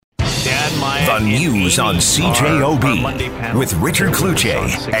Maya. The and news Amy on our CJOB Monday panel. with Richard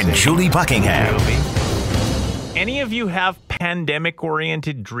Kluche and Julie Buckingham. Any of you have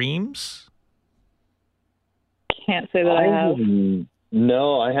pandemic-oriented dreams? Can't say that I have.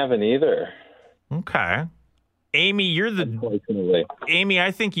 No, I haven't either. Okay. Amy, Unfortunately. Amy,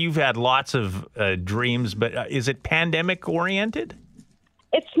 I think you've had lots of dreams, but is it pandemic-oriented?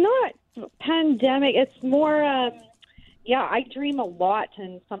 It's not pandemic. It's more, I dream a lot,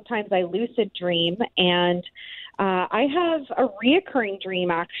 and sometimes I lucid dream. And I have a reoccurring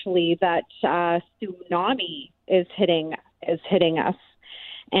dream, actually, that tsunami is hitting us.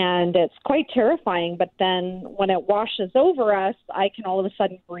 And it's quite terrifying. But then when it washes over us, I can all of a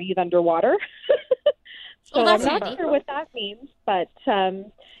sudden breathe underwater. So that's I'm not handy. sure what that means, but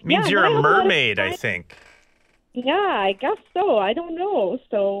Means you're a mermaid, I think. Yeah, I guess so. I don't know.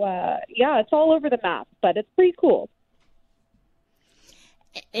 So it's all over the map, but it's pretty cool.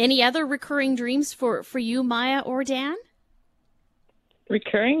 Any other recurring dreams for you, Maya or Dan?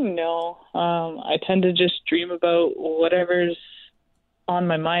 Recurring? No. I tend to just dream about whatever's on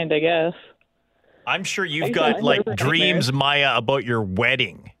my mind, I guess. I'm sure you've I got like never dreams, Maya, about your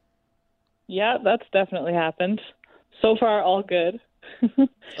wedding. Yeah, that's definitely happened. So far, all good.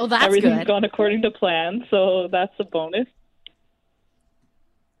 Oh, that's Everything's good. gone according to plan, so that's a bonus.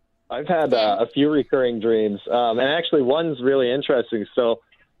 I've had a few recurring dreams, and actually one's really interesting. So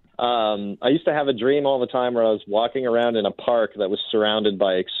I used to have a dream all the time where I was walking around in a park that was surrounded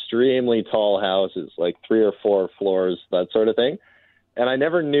by extremely tall houses, like 3 or 4 floors, that sort of thing. And I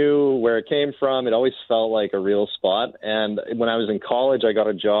never knew where it came from. It always felt like a real spot. And when I was in college, I got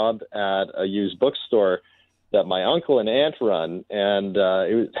a job at a used bookstore that my uncle and aunt run. And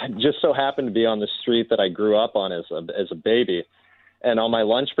it just so happened to be on the street that I grew up on as a baby. And on my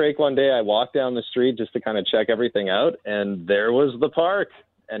lunch break one day, I walked down the street just to kind of check everything out. And there was the park.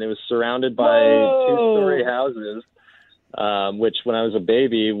 And it was surrounded by 2-story houses, which when I was a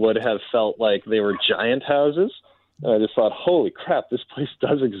baby would have felt like they were giant houses. And I just thought, holy crap, this place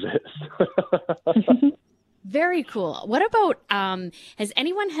does exist. Very cool. What about, has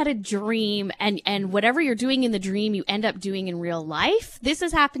anyone had a dream and whatever you're doing in the dream, you end up doing in real life? This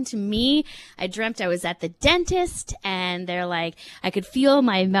has happened to me. I dreamt I was at the dentist and they're like, I could feel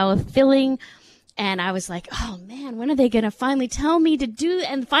my mouth filling. And I was like, oh man, when are they going to finally tell me to do?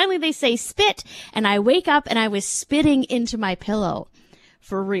 And finally they say spit. And I wake up and I was spitting into my pillow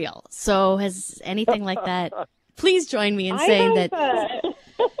for real. So has anything like that? Please join me in saying that.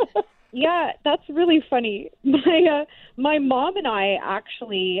 Yeah, that's really funny. My mom and I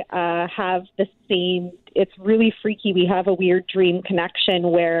actually have the same. It's really freaky. We have a weird dream connection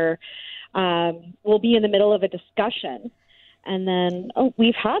where we'll be in the middle of a discussion, and then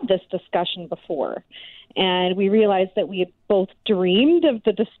we've had this discussion before, and we realized that we had both dreamed of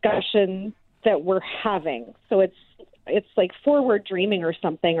the discussion that we're having. So it's like forward dreaming or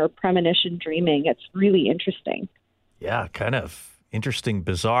something, or premonition dreaming. It's really interesting. Yeah, kind of interesting,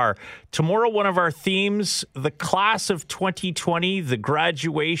 bizarre. Tomorrow, one of our themes, the class of 2020, the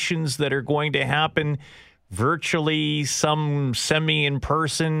graduations that are going to happen virtually, some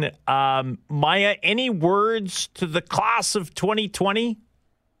semi-in-person. Maya, any words to the class of 2020?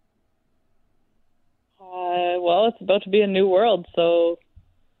 Well, it's about to be a new world, so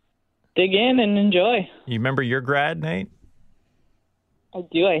dig in and enjoy. You remember your grad, Nate? I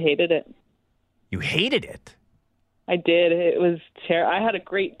do. I hated it. You hated it? I did. It was terrible. I had a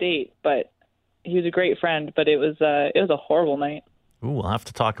great date, but he was a great friend, but it was a horrible night. Ooh, we'll have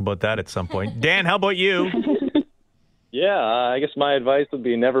to talk about that at some point. Dan, how about you? Yeah, I guess my advice would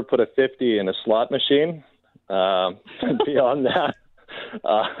be never put a 50 in a slot machine. Beyond that.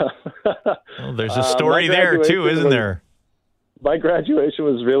 Well, there's a story there, too, isn't there? My graduation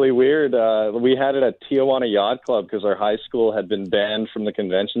was really weird. We had it at Tijuana Yacht Club because our high school had been banned from the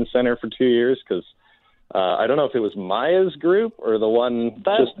convention center for 2 years because I don't know if it was Maya's group or the one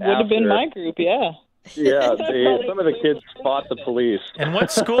that just would have been my group, yeah. Yeah, some of the kids fought the police. And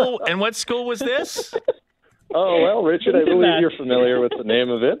what school? Was this? Oh well, Richard, I believe you're familiar with the name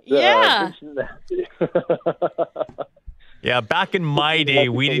of it. Yeah. Yeah, back in my day,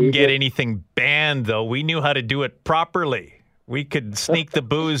 we didn't get anything banned though. We knew how to do it properly. We could sneak the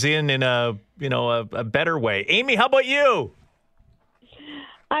booze in a better way. Amy, how about you?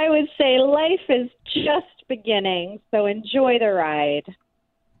 I would say life is just beginning, so enjoy the ride.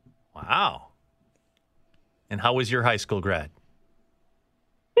 Wow. And how was your high school grad?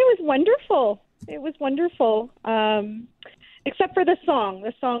 It was wonderful. It was wonderful. Except for the song.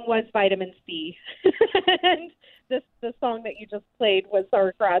 The song was Vitamin C. And the song that you just played was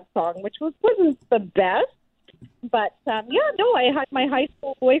our grad song, which wasn't the best, But I had my high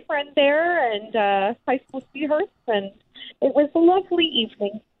school boyfriend there and high school sweethearts, and it was a lovely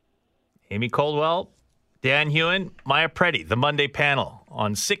evening. Amy Coldwell, Dan Hewen, Maya Preddy, the Monday panel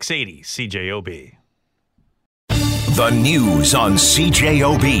on 680 CJOB. The news on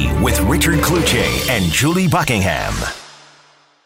CJOB with Richard Cloutier and Julie Buckingham.